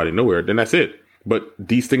trading nobody nowhere. Then that's it. But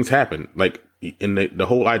these things happen. Like, and the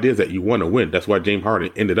whole idea is that you want to win. That's why James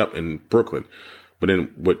Harden ended up in Brooklyn. But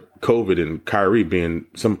then with COVID and Kyrie being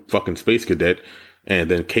some fucking space cadet, and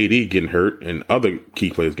then KD getting hurt and other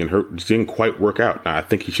key players getting hurt, just didn't quite work out. Now, I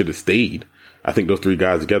think he should have stayed. I think those three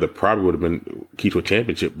guys together probably would have been key to a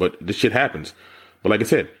championship. But this shit happens. But like I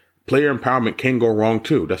said, player empowerment can go wrong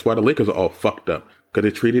too. That's why the Lakers are all fucked up, because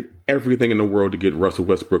they traded everything in the world to get Russell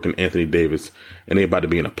Westbrook and Anthony Davis, and they're about to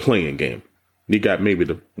be in a playing game. You got maybe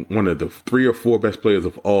one of the 3 or 4 best players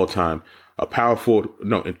of all time, a power forward,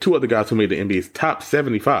 and 2 other guys who made the NBA's top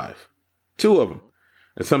 75. 2 of them.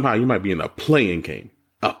 And somehow you might be in a playing game.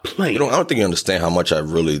 A playing. I don't think you understand how much I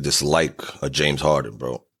really dislike a James Harden,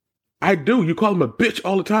 bro. I do. You call him a bitch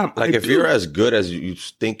all the time. Like, if you're as good as you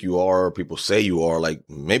think you are, or people say you are, like,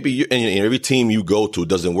 maybe you, and every team you go to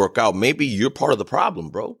doesn't work out, maybe you're part of the problem,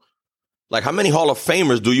 bro. Like, how many Hall of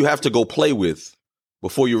Famers do you have to go play with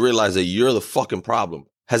before you realize that you're the fucking problem?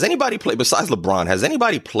 Has anybody played, besides LeBron, has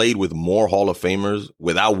anybody played with more Hall of Famers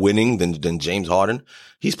without winning than James Harden?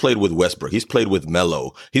 He's played with Westbrook. He's played with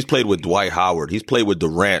Melo. He's played with Dwight Howard. He's played with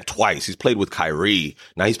Durant twice. He's played with Kyrie.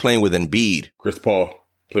 Now he's playing with Embiid. Chris Paul.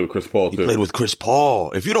 Played with Chris Paul, too. He played with Chris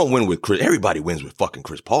Paul. If you don't win with Chris, everybody wins with fucking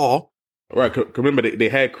Chris Paul. Right. Remember, they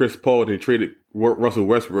had Chris Paul. They traded Russell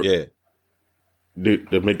Westbrook. Yeah.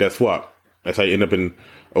 To make that swap. That's how you end up in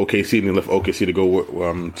OKC, and they left OKC to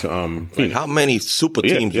go to like, how many super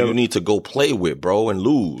teams do you need to go play with, bro, and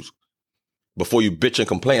lose before you bitch and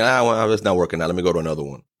complain? It's not working out. Let me go to another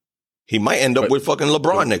one. He might end up with fucking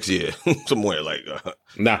LeBron next year somewhere like.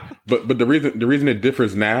 Nah, but the reason it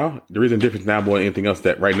differs now, more than anything else,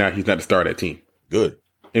 that right now he's not the star of that team. Good.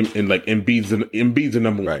 And like Embiid's the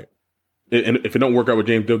number one. Right. And if it don't work out with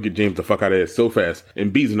James, they'll get James the fuck out of there so fast.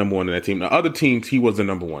 Embiid's the number one in that team. The other teams, he was the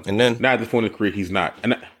number one. And then now at this point in his career, he's not.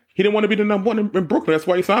 And he didn't want to be the number one in Brooklyn. That's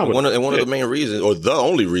why he signed with one of the main reasons, or the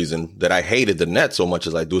only reason that I hated the Nets so much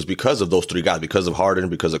as I do, is because of those three guys, because of Harden,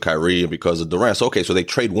 because of Kyrie, and because of Durant. So, okay, so they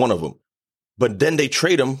trade one of them. But then they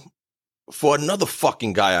trade him for another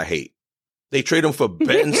fucking guy I hate. They trade him for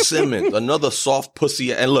Ben Simmons, another soft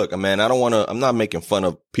pussy. And look, man, I'm not making fun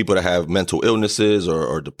of people that have mental illnesses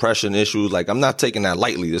or depression issues. Like, I'm not taking that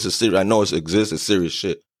lightly. This is serious. I know it exists. It's serious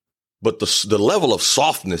shit. But the level of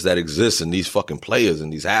softness that exists in these fucking players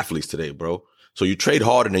and these athletes today, bro. So you trade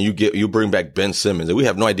Harden and you bring back Ben Simmons, and we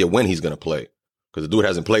have no idea when he's going to play because the dude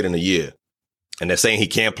hasn't played in a year. And they're saying he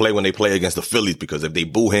can't play when they play against the Phillies because if they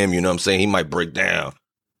boo him, you know what I'm saying, he might break down.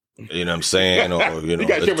 You know what I'm saying? Or,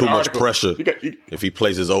 there's too much pressure if he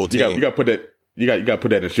plays his old team. You got to put that. You got to put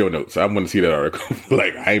that in show notes. I want to see that article.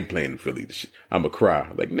 Like, I ain't playing in Philly. I'm a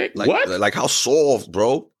cry. Like, Nick, what? Like, how soft,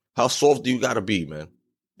 bro? How soft do you got to be, man?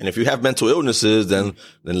 And if you have mental illnesses, then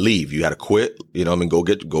leave. You got to quit. You know what I mean? Go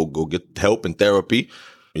get help and therapy.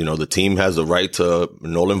 You know, the team has the right to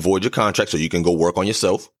null and void your contract so you can go work on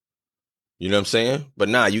yourself. You know what I'm saying? But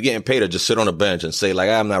nah, you getting paid to just sit on a bench and say, like,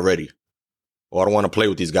 I'm not ready. Or I don't want to play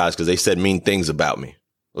with these guys because they said mean things about me.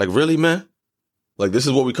 Like, really, man? Like, this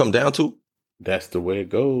is what we come down to? That's the way it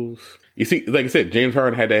goes. You see, like I said, James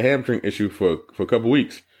Harden had that hamstring issue for a couple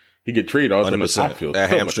weeks. He get traded all the time. That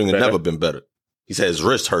hamstring had never been better. He said his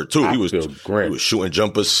wrist hurt, too. He was shooting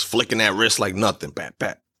jumpers, flicking that wrist like nothing. Pat,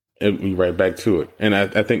 pat. And we right back to it. And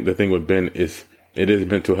I think the thing with Ben is it is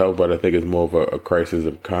mental health, but I think it's more of a crisis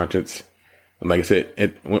of conscience. And like I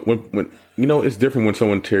said, when you know, it's different when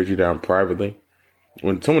someone tears you down privately.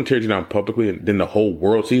 When someone tears you down publicly and then the whole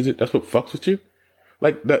world sees it, that's what fucks with you.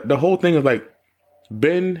 Like, the whole thing is like,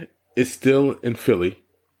 Ben is still in Philly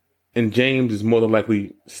and James is more than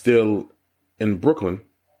likely still in Brooklyn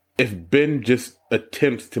if Ben just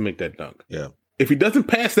attempts to make that dunk. Yeah. If he doesn't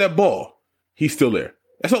pass that ball, he's still there.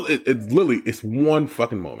 That's all. It's literally, it's one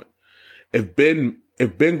fucking moment. If Ben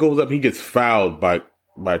goes up and he gets fouled by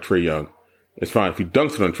Trae Young, it's fine. If he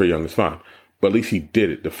dunks it on Trae Young, it's fine. But at least he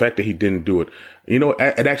did it. The fact that he didn't do it, you know,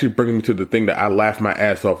 it actually brings me to the thing that I laughed my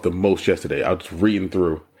ass off the most yesterday. I was just reading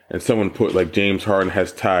through, and someone put, like, James Harden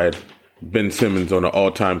has tied Ben Simmons on an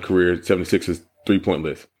all-time career 76ers three-point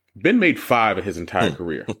list. Ben made 5 in his entire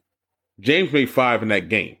career. James made 5 in that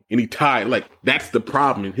game, and he tied. Like, that's the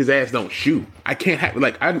problem. His ass don't shoot. I can't have,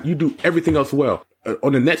 like, you do everything else well.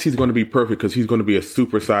 On the Nets, he's going to be perfect because he's going to be a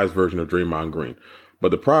supersized version of Draymond Green. But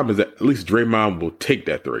the problem is that at least Draymond will take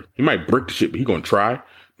that three. He might break the shit, but he's going to try.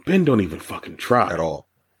 Ben don't even fucking try. At all.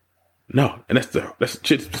 No. And that's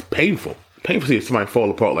shit's just painful. Painful to see somebody fall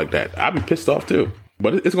apart like that. I'd be pissed off too.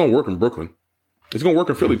 But it's going to work in Brooklyn. It's going to work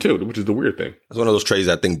in Philly too, which is the weird thing. It's one of those trades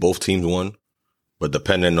I think both teams won. But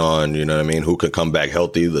depending on, you know what I mean, who could come back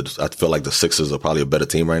healthy, I feel like the Sixers are probably a better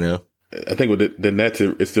team right now. I think with the Nets,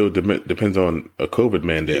 it still depends on a COVID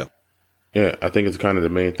mandate. Yeah, I think it's kind of the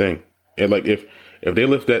main thing. And like if they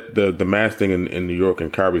lift the mask thing in New York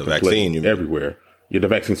and Kyrie can play everywhere. Yeah, the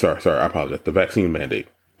vaccine, sorry, I apologize. The vaccine mandate.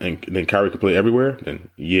 And then Kyrie can play everywhere, then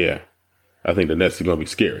yeah. I think the Nets are going to be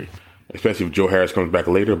scary. Especially if Joe Harris comes back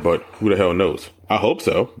later, but who the hell knows? I hope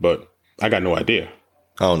so, but I got no idea.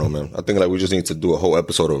 I don't know, man. I think like we just need to do a whole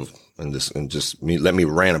episode of let me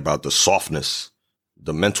rant about the softness,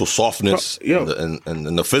 the mental softness,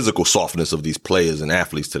 and the physical softness of these players and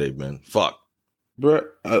athletes today, man. Fuck. Bro,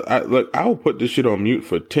 I will put this shit on mute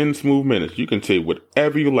for 10 smooth minutes. You can say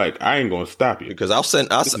whatever you like. I ain't gonna stop you. Because I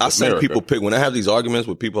send people when I have these arguments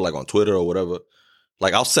with people like on Twitter or whatever.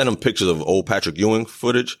 Like I'll send them pictures of old Patrick Ewing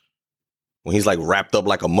footage when he's like wrapped up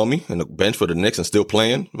like a mummy in the bench for the Knicks and still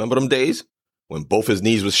playing. Remember them days when both his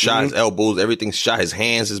knees was shot, his elbows, everything's shot, his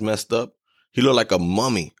hands is messed up. He looked like a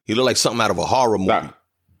mummy. He looked like something out of a horror movie. Stop.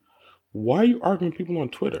 Why are you arguing with people on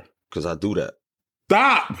Twitter? Because I do that.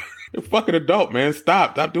 Stop. You're a fucking adult, man.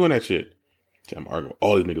 Stop doing that shit. I'm arguing with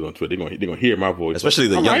all these niggas on Twitter. They're gonna hear my voice. Especially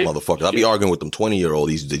the young motherfuckers. I'll be arguing with them 20-year-old,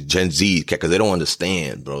 these Gen Z, because they don't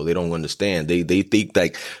understand, bro. They don't understand. They think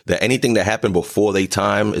like that anything that happened before their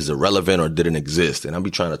time is irrelevant or didn't exist. And I'll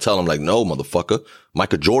be trying to tell them like, no, motherfucker.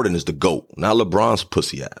 Michael Jordan is the GOAT, not LeBron's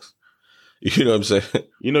pussy ass. You know what I'm saying?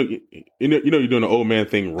 You know you're doing the old man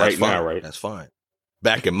thing right now, right? That's fine.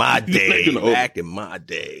 Back in my day.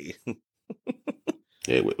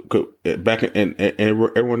 Yeah, back and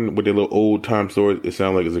everyone with their little old time stories, it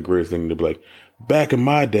sounds like it's the greatest thing to be like, back in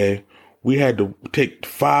my day, we had to take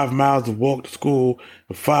 5 miles to walk to school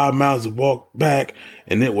and 5 miles to walk back,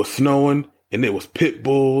 and it was snowing, and it was pit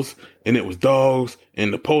bulls, and it was dogs,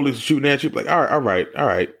 and the police shooting at you. Like, all right.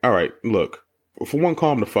 Look, for one,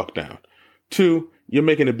 calm the fuck down. 2, you're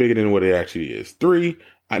making it bigger than what it actually is. 3,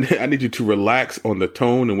 I need you to relax on the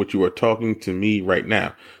tone in which you are talking to me right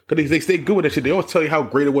now. Because they stay good with that shit. They always tell you how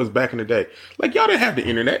great it was back in the day. Like, y'all didn't have the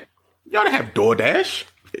internet. Y'all didn't have DoorDash.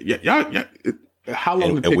 How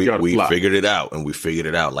long did it take y'all to fly? We figured it out, and we figured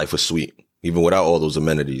it out. Life was sweet, even without all those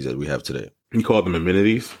amenities that we have today. You call them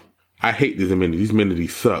amenities? I hate these amenities. These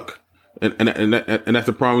amenities suck. And that's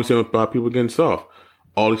the problem we see about people getting soft.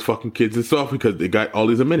 All these fucking kids are soft because they got all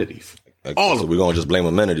these amenities. So we're going to just blame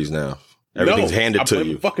amenities now. Everything's handed to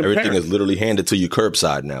you. Everything is literally handed to you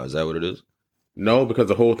curbside now. Is that what it is? No, because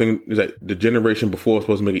the whole thing is that the generation before was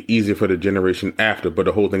supposed to make it easier for the generation after, but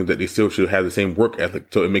the whole thing is that they still should have the same work ethic,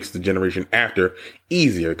 so it makes the generation after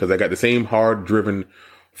easier, because I got the same hard-driven,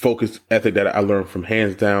 focused ethic that I learned from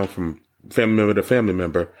hands down, from family member to family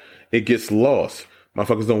member. It gets lost.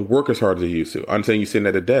 Motherfuckers don't work as hard as they used to. I'm saying you're sitting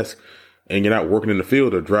at a desk, and you're not working in the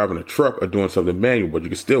field or driving a truck or doing something manual, but you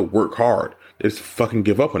can still work hard. They just fucking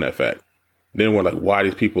give up on that fact. Then we're like, why are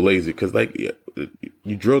these people lazy? Because, like,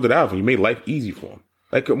 you drilled it out and you made life easy for them.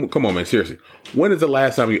 Like, come on, man, seriously. When is the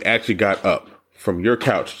last time you actually got up from your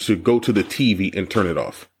couch to go to the TV and turn it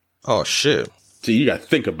off? Oh, shit. See, you got to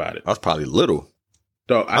think about it. I was probably little.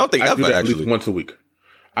 Dog, I don't think I ever, do that actually. at least once a week.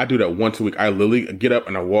 I do that once a week. I literally get up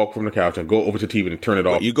and I walk from the couch and go over to TV and turn it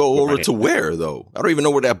off. But you go over to where, though? I don't even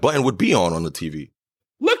know where that button would be on the TV.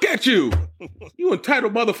 Look at you. You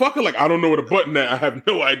entitled motherfucker. Like, I don't know where the button at. I have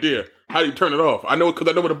no idea. How do you turn it off? I know it because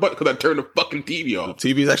I know where the button, because I turned the fucking TV off.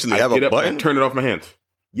 The TVs actually have a button? And turn it off my hands.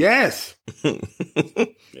 Yes.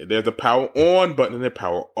 There's a power on button and a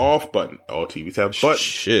power off button. All TVs have buttons.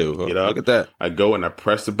 Shit. Look at that. I go and I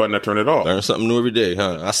press the button, I turn it off. Learn something new every day,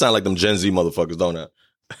 huh? I sound like them Gen Z motherfuckers, don't I?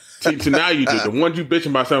 See, now you do. The ones you bitching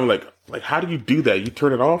about something like, how do you do that? You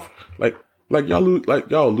turn it off? Like y'all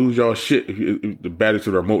lose y'all shit if the battery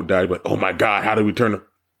to the remote died. But oh my God, how do we turn it?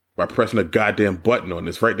 By pressing a goddamn button on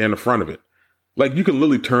this right there in the front of it. Like, you can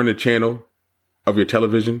literally turn the channel of your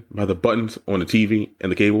television by the buttons on the TV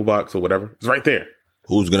and the cable box or whatever. It's right there.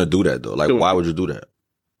 Who's gonna do that though? Like, why would you do that?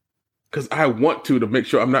 Because I want to make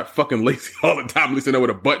sure I'm not fucking lazy all the time. At least I know where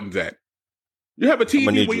the button's at. You have a TV.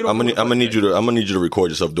 I'm gonna need you to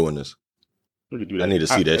record yourself doing this. I need to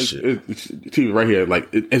see that shit. It's TV right here. Like,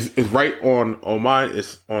 it's right on mine.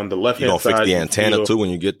 It's on the left hand side. You gonna fix the antenna too when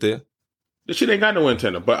you get there? This shit ain't got no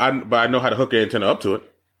antenna, but I know how to hook the antenna up to it.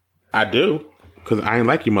 I do, because I ain't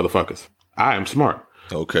like you motherfuckers. I am smart.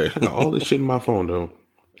 Okay. I got all this shit in my phone, though.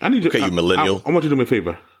 I need you. Okay, you millennial. I want you to do me a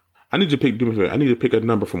favor. I need you to do me a favor. I need you to pick a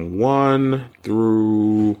number from 1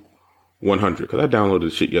 through 100, because I downloaded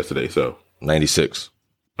this shit yesterday. So 96.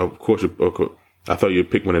 Of course, I thought you'd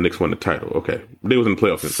pick when the Knicks won the title. Okay, they was in the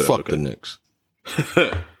playoffs instead. Fuck the Knicks.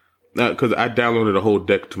 Now, because I downloaded a whole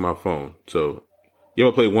deck to my phone. So you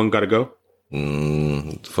ever play One Gotta Go?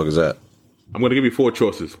 What the fuck is that? I'm going to give you 4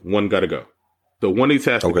 choices. One got to go. So one of these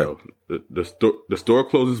has to go. The store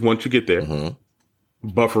closes once you get there. Mm-hmm.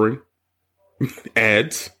 Buffering.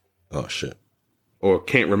 Ads. Oh, shit. Or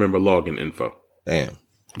can't remember login info. Damn.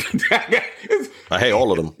 I hate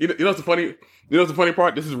all of them. You know what's the funny? You know what's the funny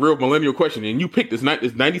part? This is a real millennial question. And you picked this.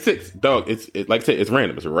 It's 96. Dog, it's like I said, it's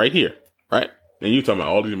random. It's right here. Right? And you talking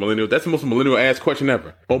about all these millennials. That's the most millennial ass question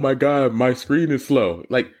ever. Oh my God, my screen is slow.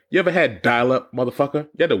 Like, you ever had dial-up, motherfucker?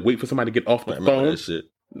 You had to wait for somebody to get off the phone. That shit.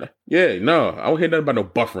 Yeah, no. I don't hear nothing about no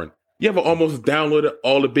buffering. You ever almost downloaded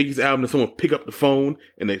all the Biggie's album and someone pick up the phone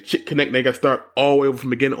and the shit connect and they got to start all the way over from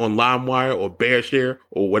the beginning on LimeWire or BearShare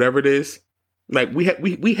or whatever it is? Like, we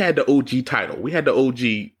had the OG title. We had the OG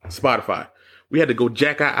Spotify. We had to go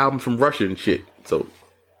jack our album from Russia and shit. So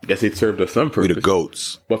I guess it served us some purpose. We the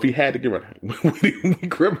goats. But if he had to get rid of we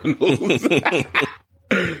criminals.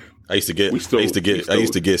 I used to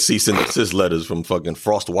get cease and desist letters from fucking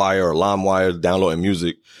FrostWire or LimeWire downloading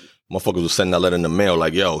music. Motherfuckers was sending that letter in the mail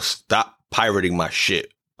like, yo, stop pirating my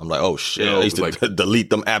shit. I'm like, oh shit. I used to delete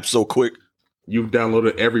them apps so quick. You've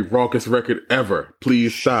downloaded every raucous record ever.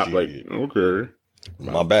 Please stop. Shit. Like, okay.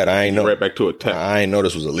 My bad. I ain't know. Right back to attack. I ain't know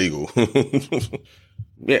this was illegal.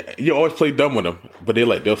 Yeah, you always play dumb with them, but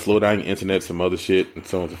they'll slow down your internet, some other shit, and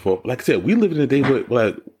so on and so forth. Like I said, we live in a day where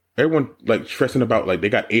like everyone like stressing about like they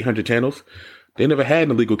got 800 channels. They never had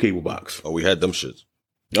an illegal cable box. Oh, we had them shits.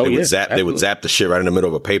 Oh, They would zap the shit right in the middle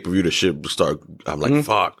of a pay per view. The shit would start. I'm like,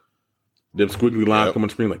 fuck. Them squiggly lines come on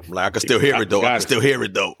the screen like I can still hear it though. I can still hear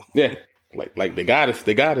it though. Yeah, like they got us.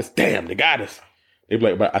 They got us. Damn, they got us. They be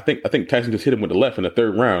like, but I think Tyson just hit him with the left in the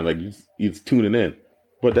third round. Like he's tuning in.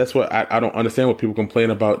 But that's what I don't understand what people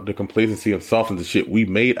complain about, the complacency of softens and shit. We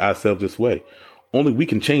made ourselves this way. Only we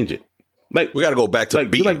can change it. Like we got to go back to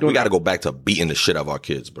beating. We got to go back to beating the shit out of our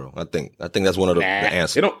kids, bro. I think that's one of the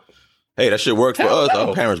answers. Hey, that shit worked for us. No.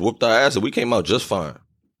 Our parents whooped our ass and we came out just fine.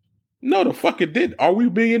 No, the fuck it did. Are we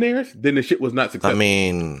billionaires? Then the shit was not successful. I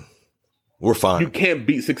mean, we're fine. You can't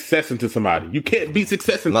beat success into somebody. You can't beat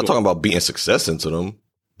success into them. I'm not talking about beating success into them,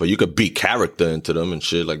 but you could beat character into them and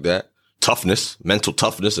shit like that. Toughness, mental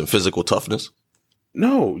toughness and physical toughness.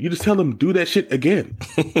 No, you just tell them, do that shit again.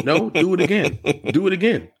 No, do it again. Do it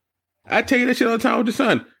again. I tell you that shit all the time with your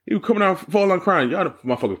son. He would come down, fall on crying. Y'all the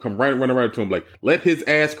motherfucker come run around to him like, let his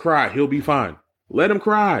ass cry. He'll be fine. Let him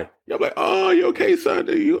cry. Y'all like, oh, you okay, son?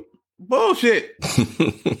 You bullshit.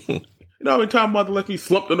 You know how many times mother left me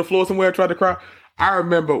slumped on the floor somewhere and tried to cry? I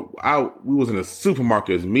remember we was in a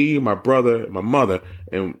supermarket. It was me, my brother, and my mother,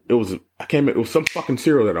 and it was some fucking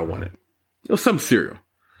cereal that I wanted. It was some cereal.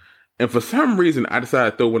 And for some reason, I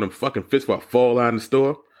decided to throw one of them fucking fits while I fall out in the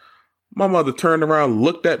store. My mother turned around,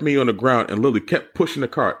 looked at me on the ground, and literally kept pushing the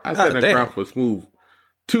cart. I sat on the ground for a smooth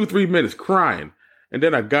 2-3 minutes crying. And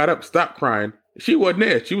then I got up, stopped crying. She wasn't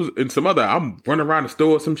there. She was in some other, I'm running around the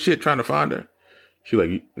store or some shit trying to find her. She like,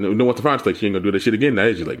 you know what to find? She's like, she ain't gonna do that shit again.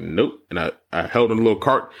 She's like, nope. And I held on the little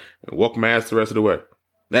cart and walked my ass the rest of the way.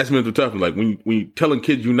 That's mental toughness. Like when you telling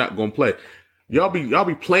kids you're not gonna play. Y'all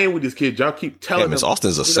be playing with these kids. Y'all keep telling them. Miss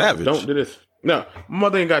Austin's a savage. Don't do this. No, my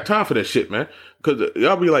mother ain't got time for that shit, man. Because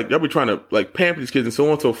y'all be trying to like pamper these kids and so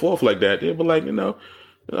on and so forth like that. They'll be like,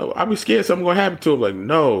 I'll be scared something gonna happen to them. Like,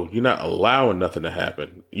 no, you're not allowing nothing to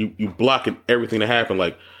happen. You blocking everything to happen.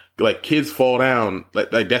 Like kids fall down.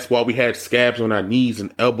 Like that's why we had scabs on our knees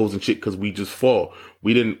and elbows and shit because we just fall.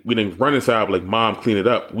 We didn't run inside like mom clean it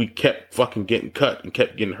up. We kept fucking getting cut and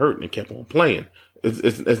kept getting hurt and kept on playing.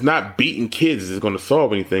 It's not beating kids is going to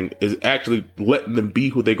solve anything. It's actually letting them be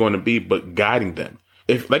who they're going to be, but guiding them.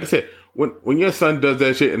 If, like I said, when your son does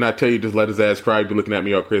that shit and I tell you just let his ass cry, you're looking at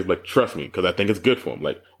me all crazy, like, trust me, because I think it's good for him.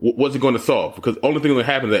 Like, what's it going to solve? Because the only thing that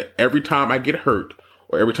happens is that every time I get hurt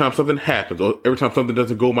or every time something happens or every time something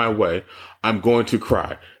doesn't go my way, I'm going to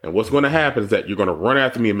cry. And what's going to happen is that you're going to run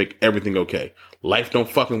after me and make everything okay. Life don't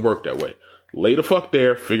fucking work that way. Lay the fuck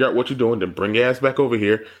there, figure out what you're doing, then bring your ass back over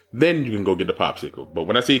here. Then you can go get the popsicle. But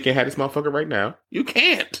when I say you can't have this motherfucker right now, you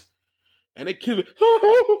can't. And they kill it.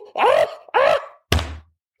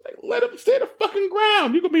 Like, let him stay the fucking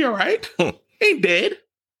ground. You gonna be all right. Ain't dead.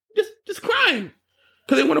 Just crying.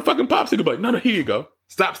 Because they want a fucking popsicle. Like, no, here you go.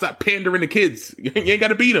 Stop pandering to kids. You ain't got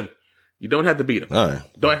to beat them. You don't have to beat them. All right.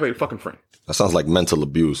 Don't act like a fucking friend. That sounds like mental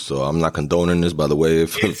abuse. So I'm not condoning this, by the way.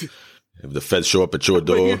 If the feds show up at your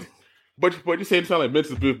door. But you say it sounds like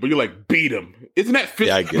mental abuse, but you're like, beat him. Isn't that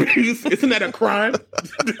physical abuse? Isn't that a crime?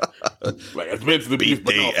 Like, it's mental abuse,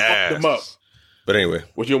 but no, fuck them up. But anyway.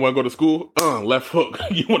 What, you want to go to school? Left hook.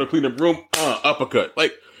 You want to clean up room? Uppercut.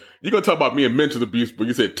 Like, you're going to talk about me and mental abuse, but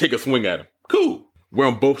you said take a swing at him. Cool. We're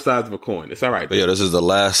on both sides of a coin. It's all right. But yeah, this is the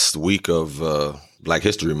last week of Black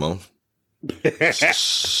History Month.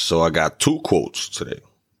 So I got 2 quotes today.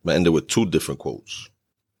 I ended with 2 different quotes.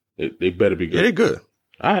 They better be good. Yeah, they're good.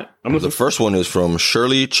 All right. The first one is from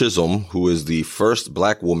Shirley Chisholm, who is the first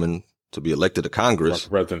black woman to be elected to Congress.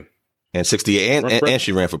 President. And 68, and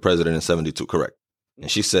she ran for president in 72, correct.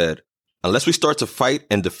 And she said, unless we start to fight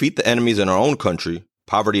and defeat the enemies in our own country,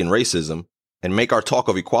 poverty and racism, and make our talk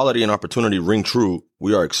of equality and opportunity ring true,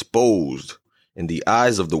 we are exposed in the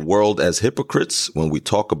eyes of the world as hypocrites when we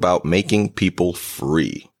talk about making people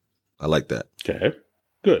free. I like that. Okay,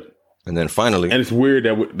 good. And then finally... And it's weird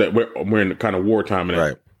that we're in kind of wartime and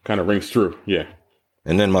that kind of rings true. Yeah.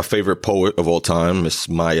 And then my favorite poet of all time, Miss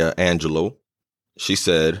Maya Angelou, she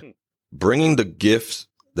said, bringing the gifts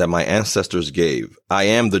that my ancestors gave, I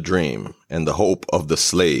am the dream and the hope of the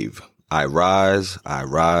slave. I rise, I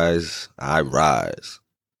rise, I rise.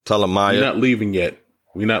 Tell her, Maya. We're not leaving yet.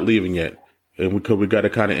 And we got to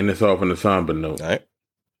kind of end this off on a somber note. All right.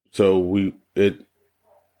 So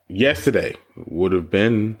yesterday would have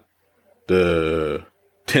been the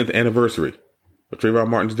 10th anniversary of Trayvon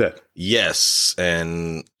Martin's death. Yes,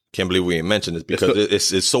 and can't believe we ain't mentioned this because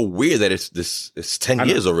it's so weird that it's 10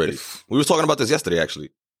 years already. We were talking about this yesterday,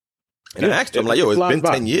 actually. And I asked him, like, yo, it's been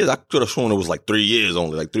 10 years. I could have sworn it was like 3 years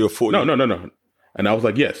only, like 3 or 4 years. No. And I was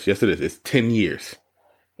like, yes, it is. It's 10 years.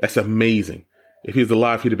 That's amazing. If he was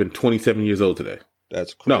alive, he'd have been 27 years old today.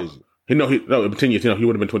 That's crazy. No, 10 years. He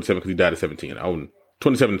would have been 27 because he died at 17. I was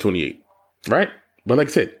 27 and 28. Right? But like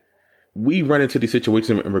I said, we run into these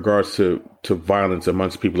situations in regards to violence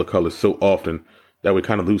amongst people of color so often that we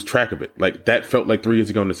kind of lose track of it. Like, that felt like 3 years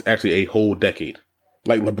ago, and it's actually a whole decade.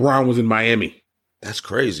 Like, LeBron was in Miami. That's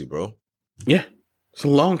crazy, bro. Yeah. It's a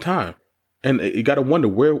long time. And you got to wonder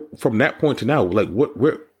where, from that point to now, like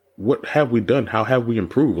what have we done? How have we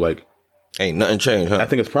improved? Like, ain't nothing changed, huh? I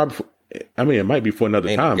think it's probably, it might be for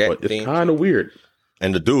another time, but it's kind of weird.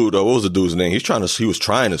 And the dude, what was the dude's name? He was trying to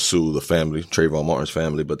sue the family, Trayvon Martin's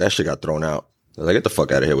family, but that shit got thrown out. I was like, get the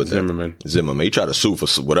fuck out of here with Zimmerman. Zimmerman. He tried to sue for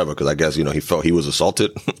whatever, because I guess, he felt he was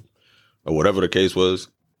assaulted or whatever the case was.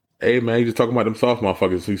 Hey, man, you just talking about them soft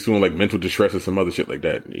motherfuckers. He's suing like mental distress or some other shit like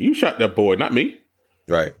that. You shot that boy, not me.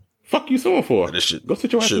 Right. Fuck you suing for? This shit, go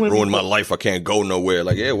sit your ass shit ruined my life. I can't go nowhere.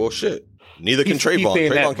 Like, yeah, well, shit. Neither can Trayvon.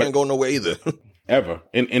 Trayvon can't go nowhere either. Ever.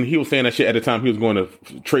 And he was saying that shit at the time he was going to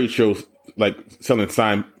trade shows, like selling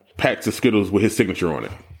signed packs of Skittles with his signature on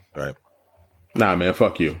it. Right. Nah, man,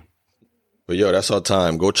 fuck you. But yo, that's our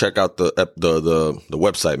time. Go check out the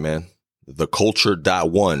website, man.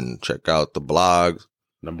 TheCulture.one. Check out the blog.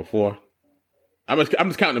 Number 4. I'm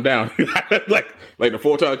just counting them down. like the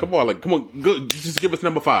 4 times. Come on, go, just give us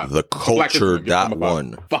number 5.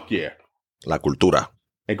 TheCulture.one. Fuck yeah. La Cultura.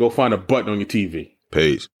 And go find a button on your TV.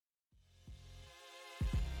 Peace.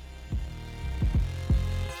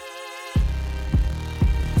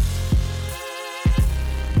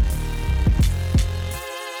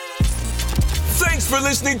 Thanks for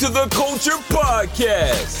listening to The Culture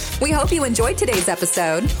Podcast. We hope you enjoyed today's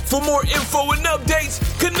episode. For more info and updates,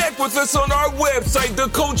 connect with us on our website,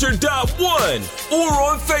 theculture.one, or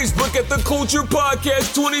on Facebook at The Culture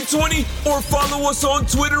Podcast 2020, or follow us on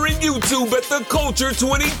Twitter and YouTube at The Culture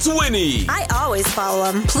 2020. I always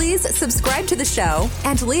follow them. Please subscribe to the show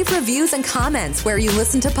and leave reviews and comments where you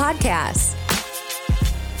listen to podcasts.